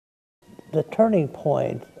the turning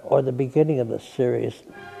point, or the beginning of the series,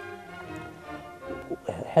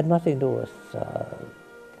 had nothing to do with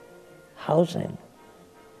housing,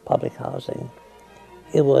 public housing.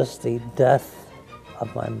 It was the death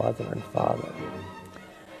of my mother and father.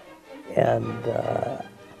 And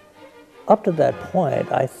up to that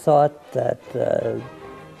point, I thought that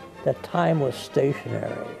that time was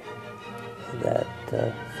stationary, that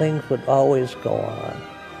things would always go on,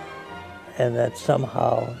 and that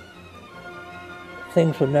somehow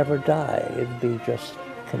things would never die. It'd be just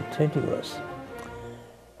continuous.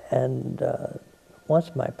 And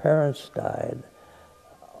once my parents died,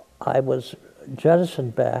 I was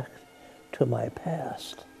jettisoned back to my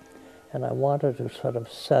past. And I wanted to sort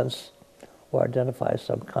of sense or identify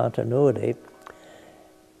some continuity.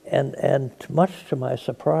 And much to my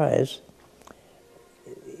surprise,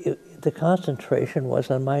 the concentration was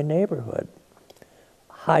on my neighborhood,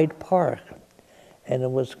 Hyde Park. And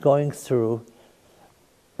it was going through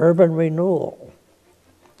urban renewal.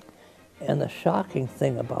 And the shocking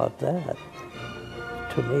thing about that,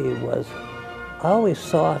 to me, was I always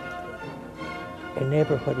thought a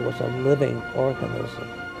neighborhood was a living organism.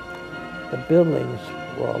 The buildings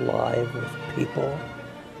were alive with people,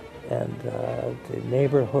 and the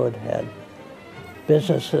neighborhood had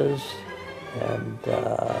businesses and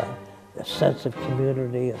a sense of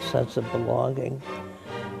community, a sense of belonging.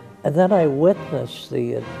 And then I witnessed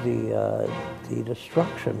the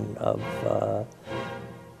destruction of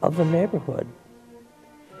the neighborhood,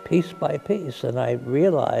 piece by piece, and I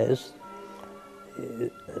realized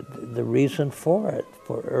the reason for it,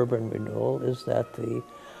 for urban renewal, is that the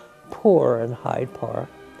poor in Hyde Park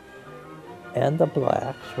and the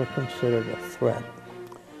blacks were considered a threat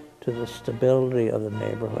to the stability of the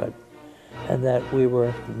neighborhood, and that we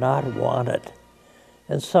were not wanted.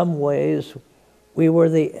 In some ways, we were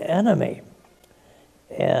the enemy.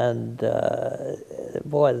 And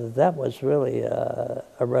boy, that was really a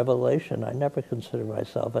revelation. I never considered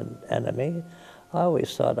myself an enemy. I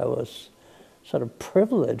always thought I was sort of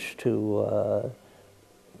privileged to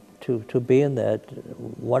be in that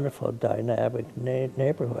wonderful, dynamic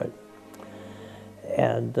neighborhood.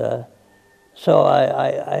 And so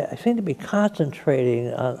I seem to be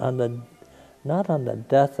concentrating on not on the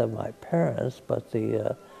death of my parents, but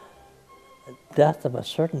the death of a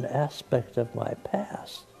certain aspect of my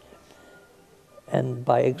past. And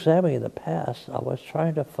by examining the past, I was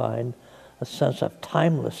trying to find a sense of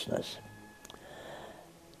timelessness.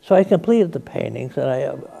 So I completed the paintings, and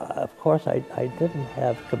of course, I didn't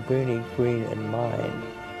have Cabrini green in mind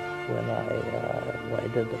when I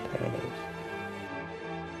did the paintings.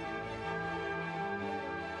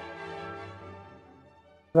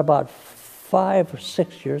 About 5 or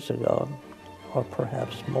 6 years ago, or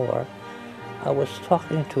perhaps more, I was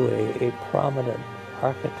talking to a prominent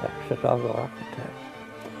architect, Chicago architect,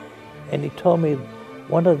 and he told me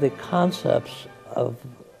one of the concepts of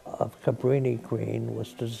Cabrini green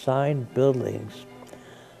was to design buildings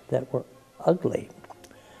that were ugly,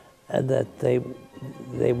 and that they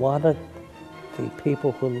wanted the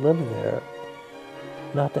people who lived there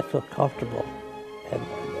not to feel comfortable,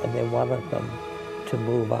 and they wanted them to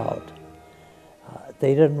move out.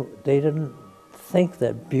 They didn't think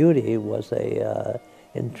that beauty was a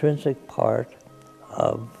intrinsic part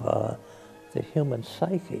of the human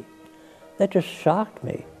psyche. That just shocked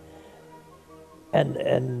me.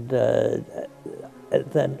 And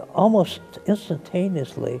then almost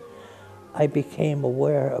instantaneously, I became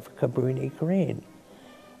aware of Cabrini green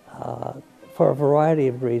for a variety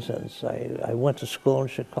of reasons. I went to school in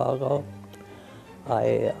Chicago.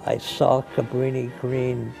 I saw Cabrini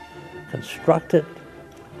green constructed.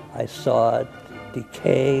 I saw it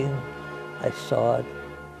decaying. I saw it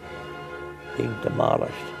being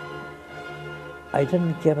demolished. I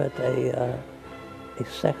didn't give it a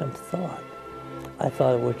second thought. I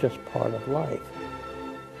thought it was just part of life.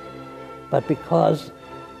 But because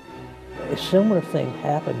a similar thing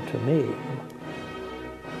happened to me,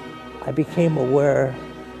 I became aware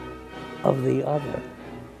of the other.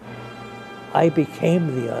 I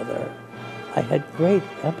became the other. I had great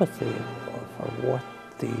empathy for what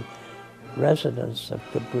the residents of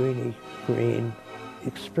Cabrini green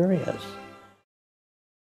experienced.